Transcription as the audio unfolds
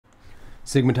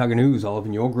Sigma Tiger News, all up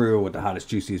in your grill with the hottest,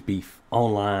 juiciest beef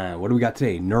online. What do we got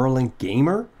today? Neuralink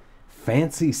gamer,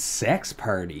 fancy sex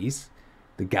parties,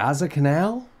 the Gaza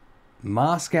Canal,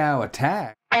 Moscow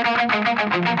attack.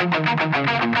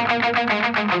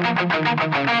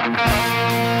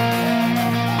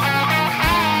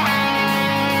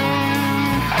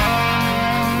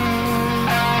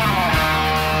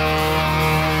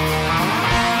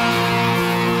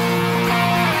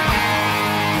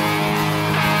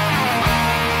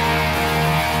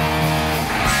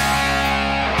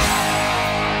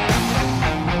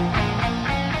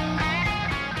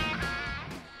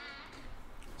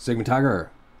 Sigma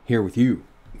Tiger here with you,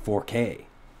 4K,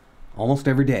 almost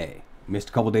every day. Missed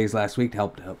a couple days last week to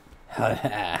help.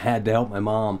 Had to help my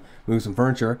mom move some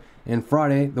furniture, and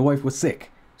Friday the wife was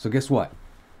sick. So guess what?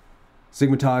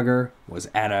 Sigma Tiger was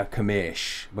at a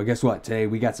commish. But guess what? Today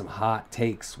we got some hot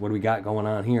takes. What do we got going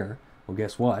on here? Well,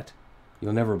 guess what?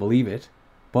 You'll never believe it,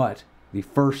 but the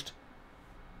first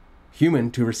human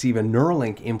to receive a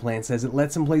Neuralink implant says it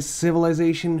lets him play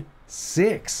Civilization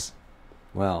 6.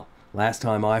 Well, last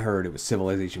time I heard it was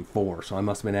Civilization 4, so I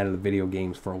must have been out of the video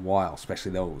games for a while,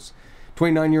 especially those.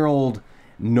 29-year-old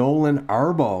Nolan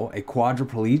Arbo, a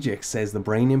quadriplegic, says the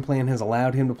brain implant has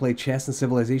allowed him to play chess and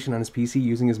Civilization on his PC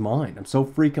using his mind. I'm so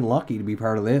freaking lucky to be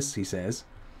part of this, he says.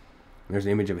 There's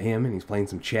an image of him, and he's playing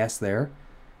some chess there.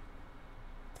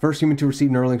 The first human to receive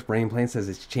Neuralink's brain implant says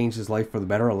it's changed his life for the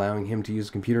better, allowing him to use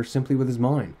a computer simply with his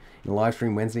mind. In a live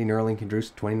stream Wednesday, Neuralink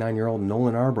introduced 29-year-old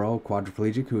Nolan Arbo, a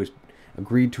quadriplegic who is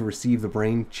agreed to receive the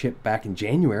brain chip back in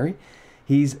January.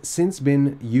 He's since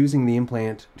been using the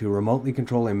implant to remotely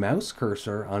control a mouse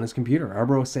cursor on his computer.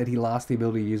 Arbro said he lost the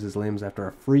ability to use his limbs after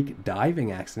a freak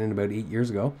diving accident about 8 years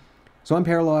ago. So I'm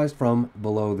paralyzed from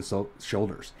below the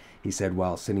shoulders, he said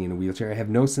while sitting in a wheelchair. I have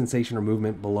no sensation or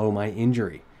movement below my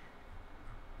injury.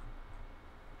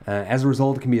 As a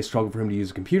result, it can be a struggle for him to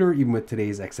use a computer, even with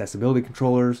today's accessibility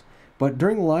controllers. But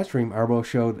during the live stream, Arbo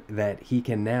showed that he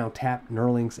can now tap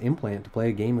Neuralink's implant to play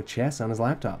a game of chess on his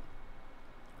laptop.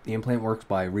 The implant works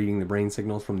by reading the brain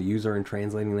signals from the user and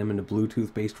translating them into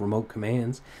Bluetooth-based remote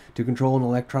commands to control an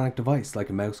electronic device like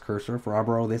a mouse cursor. For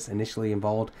Arbo, this initially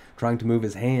involved trying to move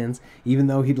his hands, even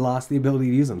though he'd lost the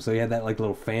ability to use them. So he had that like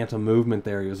little phantom movement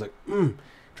there. He was like,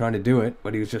 trying to do it,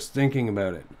 but he was just thinking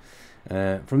about it.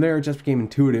 From there, it just became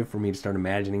intuitive for me to start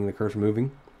imagining the cursor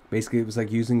moving. Basically, it was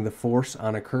like using the force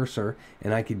on a cursor,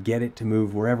 and I could get it to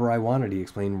move wherever I wanted, he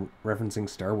explained, referencing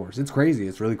Star Wars. It's crazy.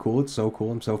 It's really cool. It's so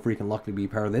cool. I'm so freaking lucky to be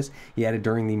part of this. He added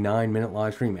during the 9-minute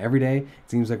live stream. Every day, it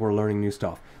seems like we're learning new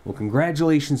stuff. Well,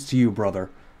 congratulations to you, brother.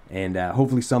 And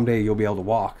hopefully someday you'll be able to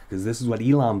walk, because this is what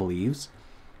Elon believes.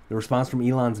 The response from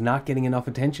Elon's not getting enough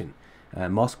attention.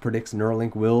 Musk predicts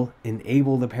Neuralink will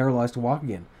enable the paralyzed to walk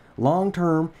again. Long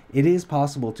term, it is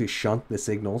possible to shunt the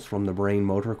signals from the brain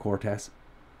motor cortex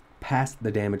past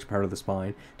the damaged part of the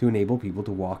spine to enable people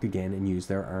to walk again and use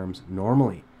their arms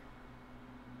normally.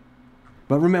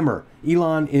 But remember,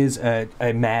 Elon is a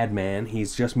madman.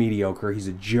 He's just mediocre. He's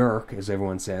a jerk, as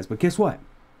everyone says. But guess what?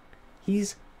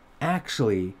 He's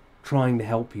actually trying to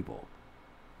help people.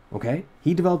 Okay?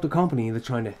 He developed a company that's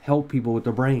trying to help people with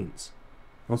their brains.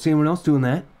 I don't see anyone else doing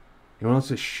that. Anyone else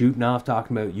just shooting off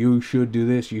talking about you should do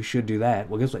this, you should do that.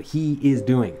 Well, guess what? He is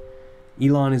doing.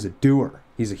 Elon is a doer.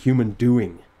 He's a human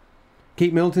doing.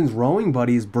 Kate Middleton's rowing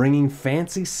buddy is bringing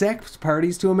fancy sex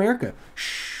parties to America.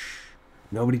 Shh.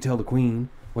 Nobody tell the queen.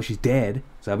 Well, she's dead,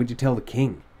 so how would you tell the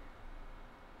king?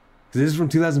 Because this is from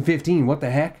 2015. What the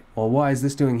heck? Well, why is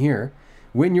this doing here?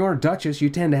 When you're a duchess, you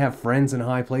tend to have friends in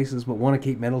high places, but one of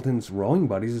Kate Middleton's rowing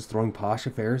buddies is throwing posh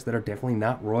affairs that are definitely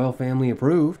not royal family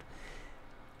approved.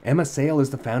 Emma Sale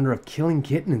is the founder of Killing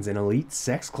Kittens, an elite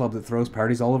sex club that throws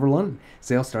parties all over London.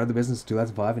 Sale started the business in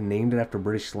 2005 and named it after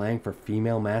British slang for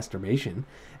female masturbation.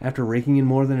 After raking in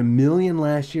more than $1 million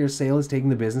last year, Sale is taking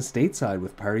the business stateside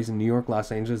with parties in New York,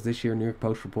 Los Angeles this year, New York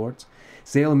Post reports.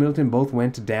 Sale and Middleton both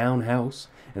went to Down House,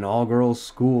 an all-girls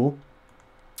school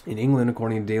in England,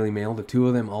 according to Daily Mail. The two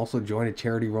of them also joined a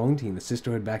charity rowing team, the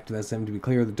Sisterhood, back in 2007. To be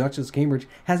clear, the Duchess of Cambridge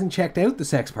hasn't checked out the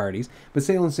sex parties, but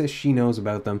Sale insists she knows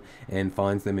about them and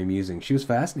finds them amusing. She was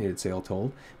fascinated, Sale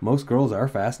told. Most girls are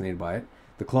fascinated by it.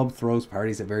 The club throws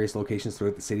parties at various locations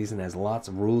throughout the cities and has lots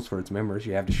of rules for its members.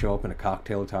 You have to show up in a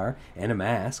cocktail attire and a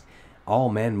mask. All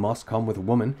men must come with a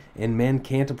woman, and men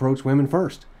can't approach women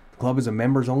first. The club is a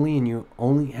members only, and you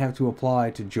only have to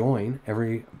apply to join.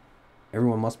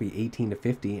 Everyone must be 18 to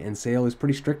 50, and Sale is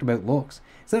pretty strict about looks.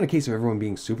 It's not a case of everyone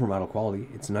being supermodel quality.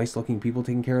 It's nice-looking people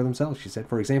taking care of themselves, she said.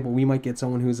 For example, we might get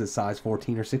someone who's a size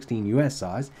 14 or 16 US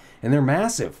size, and they're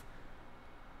massive.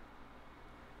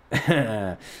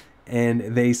 and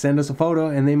they send us a photo,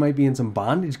 and they might be in some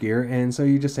bondage gear, and so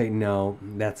you just say, no,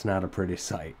 that's not a pretty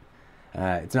sight.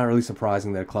 It's not really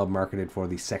surprising that a club marketed for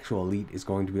the sexual elite is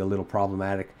going to be a little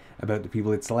problematic about the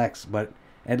people it selects, but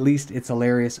at least it's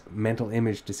hilarious mental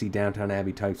image to see Downton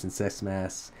Abbey types and sex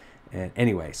masks. And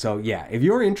anyway, so yeah, if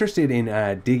you're interested in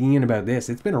digging in about this,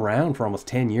 it's been around for almost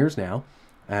 10 years now.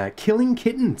 Killing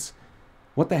kittens.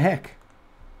 What the heck?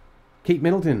 Kate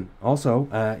Middleton, also,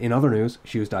 in other news,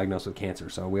 she was diagnosed with cancer,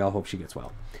 so we all hope she gets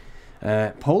well.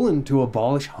 Poland to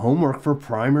abolish homework for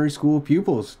primary school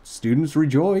pupils. Students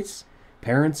rejoice.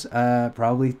 Parents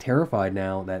probably terrified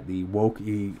now that the woke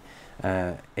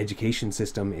education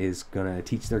system is going to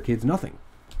teach their kids nothing.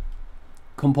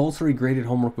 Compulsory graded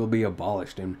homework will be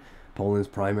abolished in Poland's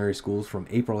primary schools from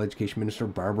April. Education Minister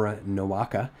Barbara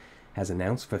Nowacka has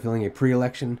announced, fulfilling a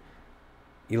pre-election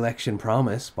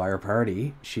promise by her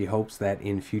party. She hopes that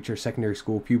in future secondary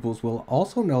school pupils will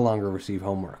also no longer receive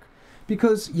homework.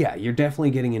 Because, yeah, you're definitely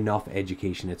getting enough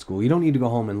education at school. You don't need to go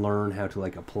home and learn how to,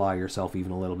 like, apply yourself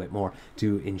even a little bit more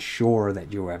to ensure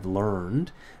that you have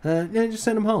learned. Just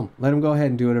send them home. Let them go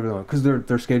ahead and do whatever they want. Because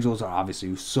their schedules are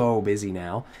obviously so busy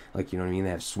now. Like, you know what I mean?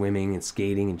 They have swimming and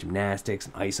skating and gymnastics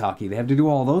and ice hockey. They have to do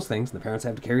all those things. And the parents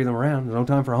have to carry them around. There's no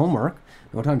time for homework.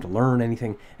 No time to learn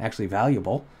anything actually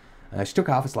valuable. She took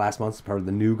office last month as part of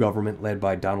the new government led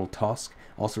by Donald Tusk.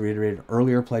 Also reiterated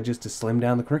earlier pledges to slim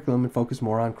down the curriculum and focus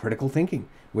more on critical thinking,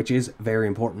 which is very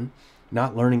important,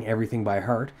 not learning everything by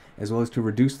heart, as well as to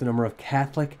reduce the number of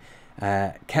Catholic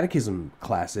catechism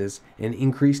classes and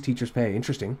increase teachers' pay.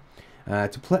 Interesting.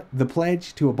 The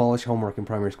pledge to abolish homework in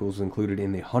primary schools was included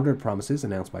in the 100 Promises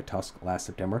announced by Tusk last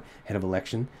September, ahead of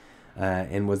election,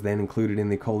 and was then included in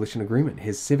the coalition agreement.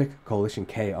 His civic coalition,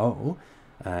 KO,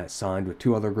 signed with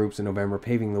two other groups in November,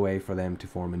 paving the way for them to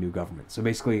form a new government. So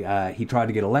basically, he tried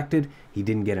to get elected. He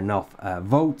didn't get enough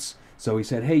votes. So he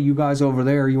said, hey, you guys over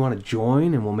there, you want to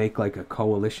join? And we'll make like a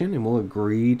coalition and we'll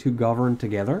agree to govern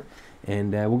together.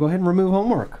 And we'll go ahead and remove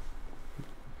homework.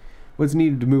 What's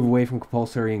needed to move away from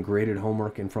compulsory and graded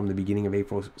homework, and from the beginning of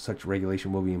April, such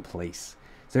regulation will be in place.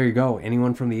 So there you go.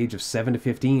 Anyone from the age of 7 to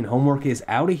 15, homework is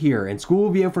out of here. And school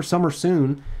will be out for summer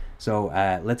soon. So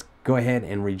let's go ahead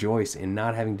and rejoice in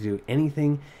not having to do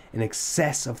anything in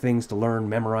excess of things to learn,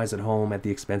 memorize at home at the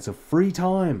expense of free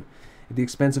time, at the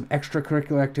expense of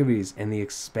extracurricular activities, and the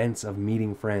expense of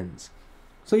meeting friends.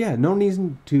 So yeah, no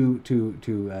reason to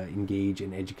engage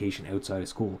in education outside of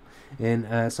school.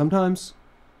 And sometimes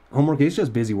homework is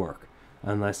just busy work,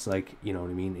 unless, like, you know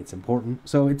what I mean, it's important.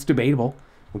 So it's debatable.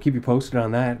 We'll keep you posted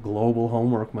on that. Global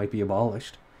homework might be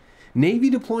abolished. Navy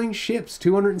deploying ships,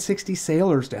 260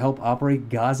 sailors to help operate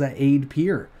Gaza aid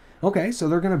pier. Okay, so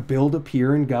they're going to build a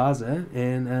pier in Gaza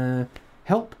and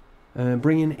help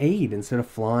bring in aid instead of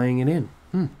flying it in.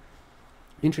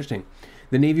 Interesting.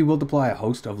 The Navy will deploy a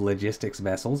host of logistics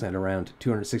vessels and around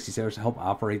 260 sailors to help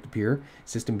operate the pier,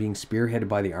 system being spearheaded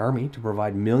by the Army to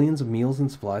provide millions of meals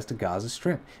and supplies to Gaza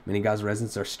Strip. Many Gaza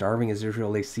residents are starving as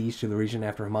Israel lays siege to the region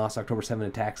after Hamas October 7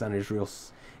 attacks on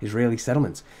Israeli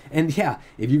settlements. And yeah,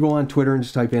 if you go on Twitter and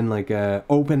just type in like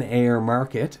open air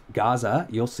market Gaza,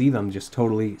 you'll see them just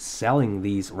totally selling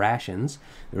these rations.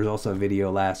 There was also a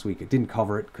video last week. It didn't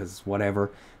cover it because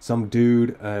whatever. Some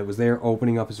dude was there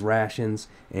opening up his rations,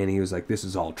 and he was like, this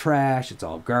is all trash, it's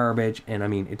all garbage. And I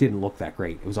mean, it didn't look that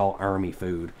great. It was all army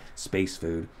food, space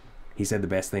food. He said the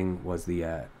best thing was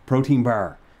the protein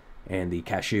bar and the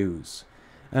cashews.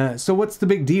 So what's the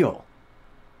big deal?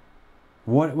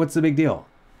 What's the big deal?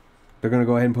 They're going to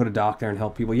go ahead and put a dock there and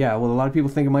help people. Yeah, well, a lot of people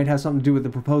think it might have something to do with the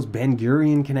proposed Ben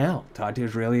Gurion Canal tied to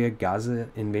Israeli Gaza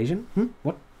invasion.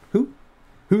 What? Who?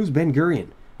 Who's Ben Gurion?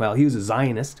 Well, he was a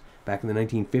Zionist back in the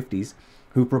 1950s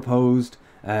who proposed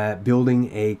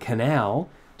building a canal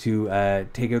to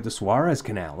take out the Suez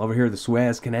Canal. Over here, the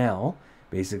Suez Canal.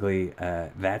 Basically,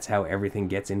 that's how everything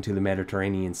gets into the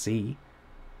Mediterranean Sea.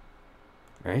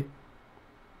 Right?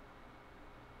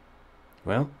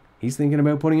 Well, he's thinking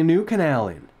about putting a new canal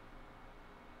in.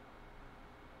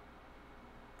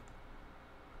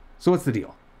 So what's the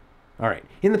deal? All right.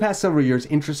 In the past several years,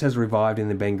 interest has revived in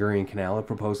the Ben Gurion Canal, a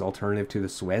proposed alternative to the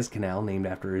Suez Canal, named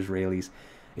after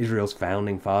Israel's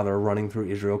founding father, running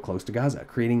through Israel close to Gaza,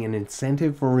 creating an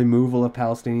incentive for removal of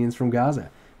Palestinians from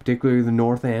Gaza. Particularly the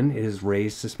north end, it has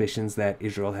raised suspicions that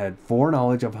Israel had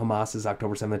foreknowledge of Hamas's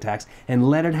October 7 attacks and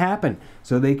let it happen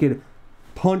so they could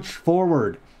punch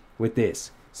forward with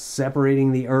this,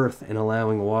 separating the earth and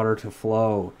allowing water to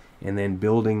flow, and then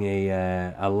building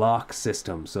a lock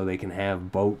system so they can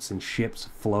have boats and ships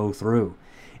flow through.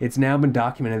 It's now been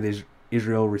documented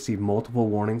Israel received multiple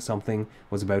warnings something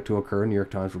was about to occur. New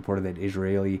York Times reported that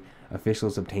Israeli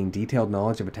officials obtained detailed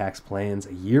knowledge of attacks plans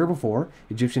a year before.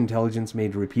 Egyptian intelligence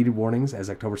made repeated warnings as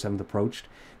October 7th approached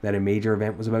that a major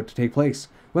event was about to take place.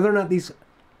 Whether or not these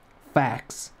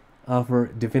facts offer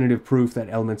definitive proof that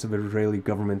elements of Israeli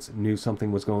governments knew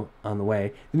something was going on the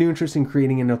way, the new interest in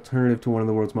creating an alternative to one of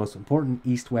the world's most important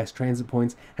east-west transit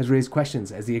points has raised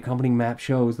questions. As the accompanying map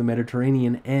shows, the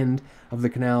Mediterranean end of the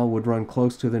canal would run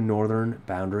close to the northern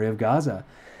boundary of Gaza.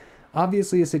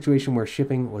 Obviously, a situation where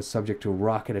shipping was subject to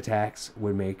rocket attacks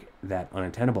would make that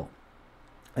untenable.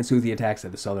 And so the attacks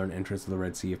at the southern entrance of the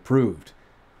Red Sea have proved.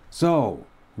 So,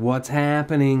 what's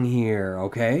happening here,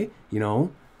 okay? The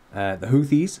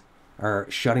Houthis are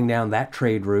shutting down that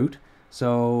trade route.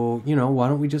 So, why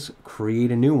don't we just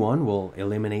create a new one? We'll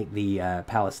eliminate the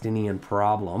Palestinian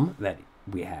problem that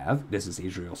we have. This is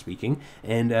Israel speaking.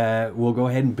 And we'll go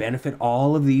ahead and benefit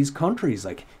all of these countries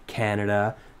like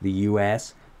Canada, the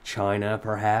US, China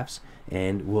perhaps,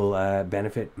 and we'll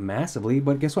benefit massively.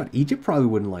 But guess what? Egypt probably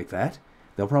wouldn't like that.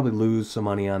 They'll probably lose some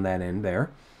money on that end there.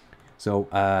 So,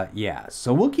 yeah.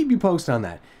 So we'll keep you posted on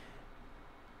that.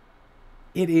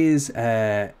 It is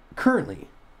currently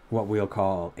what we'll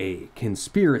call a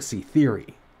conspiracy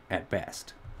theory at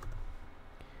best.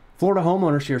 Florida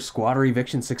homeowner shares squatter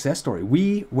eviction success story.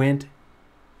 We went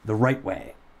the right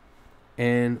way.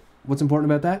 And what's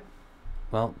important about that?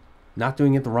 Well, not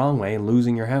doing it the wrong way and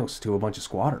losing your house to a bunch of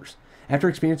squatters. After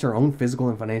experiencing her own physical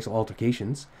and financial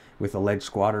altercations with alleged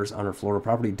squatters on her Florida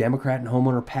property, Democrat and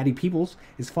homeowner Patty Peoples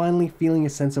is finally feeling a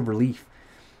sense of relief.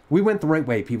 We went the right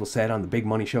way, people said on the Big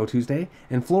Money Show Tuesday,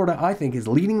 and Florida, I think, is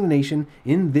leading the nation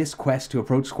in this quest to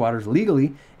approach squatters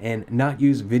legally and not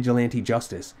use vigilante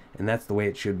justice, and that's the way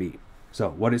it should be. So,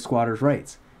 what is squatters'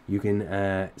 rights? You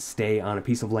can stay on a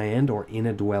piece of land or in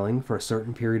a dwelling for a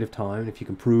certain period of time. If you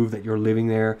can prove that you're living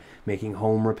there, making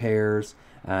home repairs,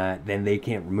 then they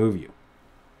can't remove you.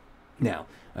 Now,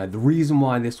 the reason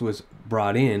why this was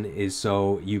brought in is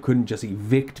so you couldn't just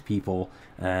evict people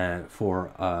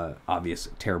for obvious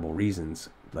terrible reasons.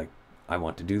 Like, I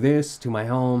want to do this to my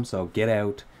home, so get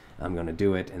out, I'm going to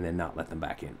do it, and then not let them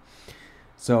back in.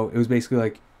 So it was basically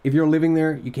like, if you're living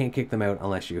there, you can't kick them out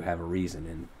unless you have a reason.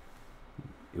 And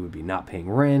it would be not paying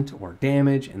rent or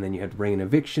damage, and then you have to bring an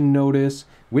eviction notice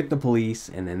with the police,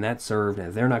 and then that's served, and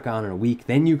if they're not gone in a week,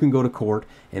 then you can go to court,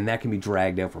 and that can be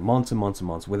dragged out for months and months and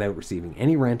months without receiving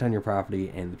any rent on your property,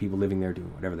 and the people living there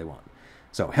doing whatever they want.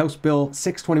 So House Bill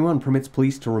 621 permits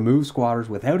police to remove squatters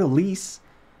without a lease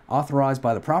authorized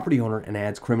by the property owner and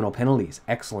adds criminal penalties.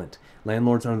 Excellent.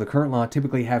 Landlords under the current law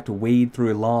typically have to wade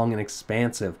through a long and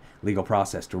expansive legal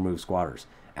process to remove squatters.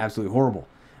 Absolutely horrible.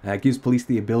 It gives police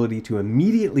the ability to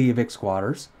immediately evict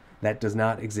squatters. That does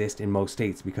not exist in most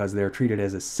states because they're treated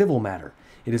as a civil matter.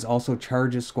 It is also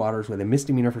charges squatters with a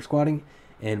misdemeanor for squatting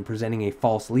and presenting a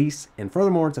false lease. And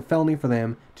furthermore, it's a felony for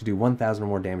them to do 1,000 or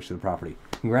more damage to the property.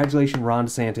 Congratulations, Ron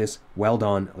DeSantis. Well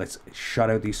done. Let's shut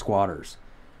out these squatters.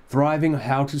 Thriving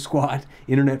how to squat.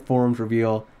 Internet forums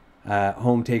reveal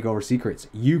home takeover secrets.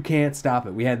 You can't stop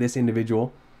it. We had this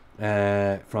individual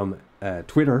from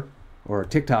Twitter or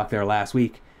TikTok there last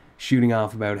week shooting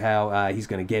off about how he's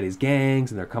going to get his gangs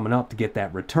and they're coming up to get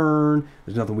that return.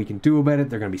 There's nothing we can do about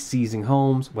it. They're going to be seizing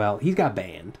homes. Well, he's got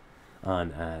banned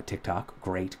on TikTok.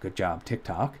 Great. Good job,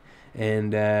 TikTok.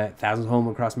 And thousands of homes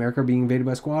across America are being invaded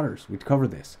by squatters. We covered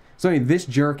this. So anyway, this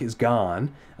jerk is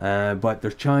gone, but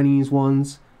there's Chinese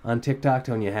ones on TikTok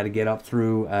telling you how to get up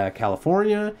through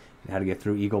California, how to get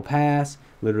through Eagle Pass,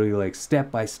 literally like step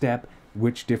by step,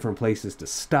 which different places to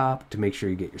stop to make sure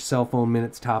you get your cell phone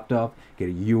minutes topped up, get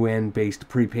a UN-based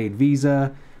prepaid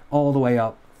visa, all the way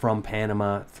up from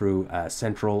Panama through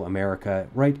Central America,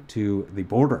 right to the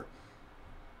border.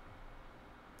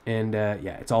 And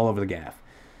yeah, it's all over the gaff.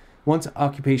 Once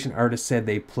occupation artists said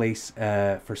they place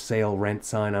for sale rent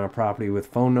sign on a property with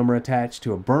phone number attached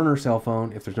to a burner cell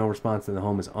phone. If there's no response, then the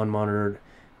home is unmonitored,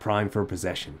 prime for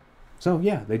possession. So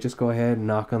yeah, they just go ahead and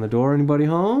knock on the door. Anybody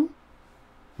home?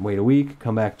 Wait a week,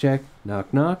 come back, check,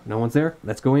 knock, knock. No one's there.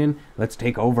 Let's go in. Let's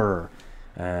take over.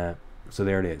 So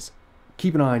there it is.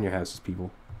 Keep an eye on your houses, people,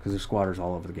 because there's squatters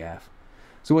all over the gaff.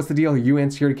 So what's the deal? The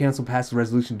UN Security Council passed a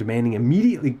resolution demanding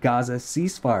immediately Gaza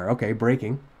ceasefire. Okay,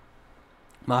 breaking.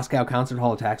 Moscow concert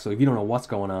hall attack. So if you don't know what's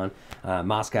going on,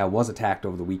 Moscow was attacked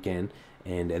over the weekend,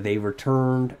 and they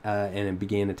returned and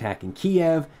began attacking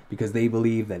Kiev because they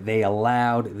believe that they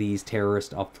allowed these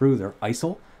terrorists up through. They're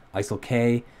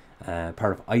ISIL-K,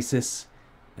 part of ISIS.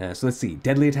 So let's see.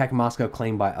 Deadly attack in Moscow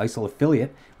claimed by ISIL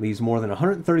affiliate leaves more than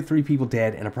 133 people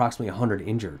dead and approximately 100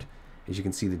 injured. As you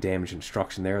can see the damage and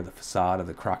destruction there, the facade of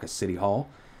the Caracas City Hall.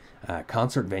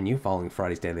 concert venue following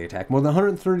Friday's deadly attack. More than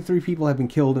 133 people have been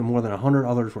killed and more than 100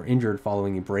 others were injured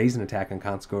following a brazen attack on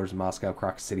concertgoers in Moscow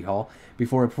Crocus City Hall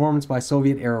before a performance by a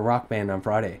Soviet-era rock band on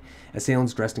Friday.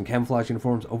 Assailants dressed in camouflage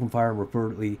uniforms opened fire and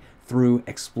reportedly threw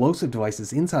explosive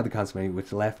devices inside the concert venue,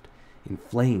 which left in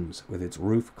flames with its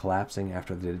roof collapsing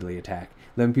after the deadly attack.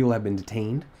 11 people have been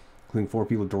detained, including 4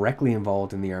 people directly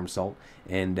involved in the armed assault,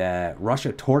 and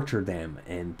Russia tortured them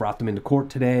and brought them into court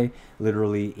today,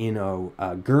 literally in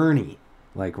a gurney,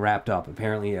 like wrapped up.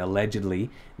 Apparently, allegedly,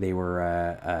 they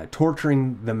were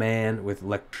torturing the man with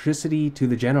electricity to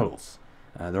the genitals.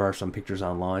 There are some pictures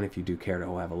online if you do care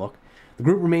to have a look. The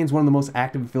group remains one of the most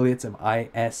active affiliates of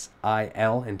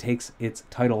ISIL and takes its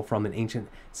title from an ancient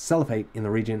caliphate in the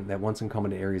region that once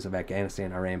incumbent areas of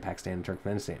Afghanistan, Iran, Pakistan, and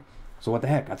Turkmenistan. So what the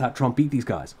heck? I thought Trump beat these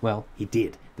guys. Well, he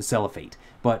did, the caliphate.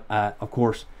 But, of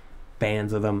course,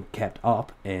 bands of them kept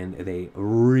up, and they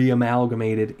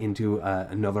re-amalgamated into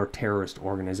another terrorist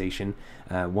organization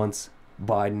once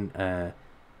Biden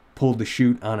pulled the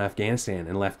chute on Afghanistan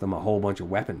and left them a whole bunch of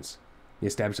weapons. He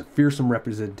established a fearsome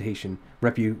reputation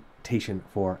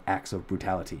for acts of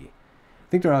brutality.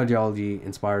 I think their ideology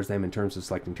inspires them in terms of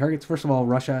selecting targets. First of all,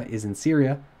 Russia is in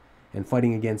Syria and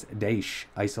fighting against Daesh,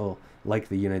 ISIL, like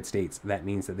the United States. That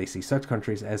means that they see such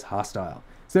countries as hostile.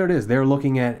 So there it is. They're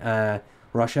looking at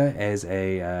Russia as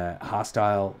a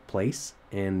hostile place,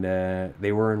 and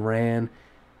they were in Iran.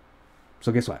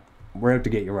 So guess what? We're out to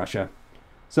get you, Russia.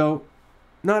 So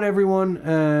not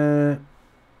everyone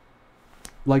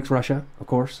likes Russia, of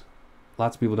course.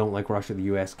 Lots of people don't like Russia, the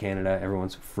US, Canada.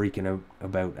 Everyone's freaking out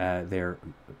about their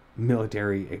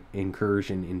military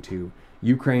incursion into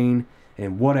Ukraine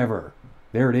and whatever.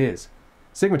 There it is.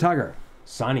 Sigma Tiger,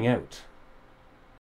 signing out.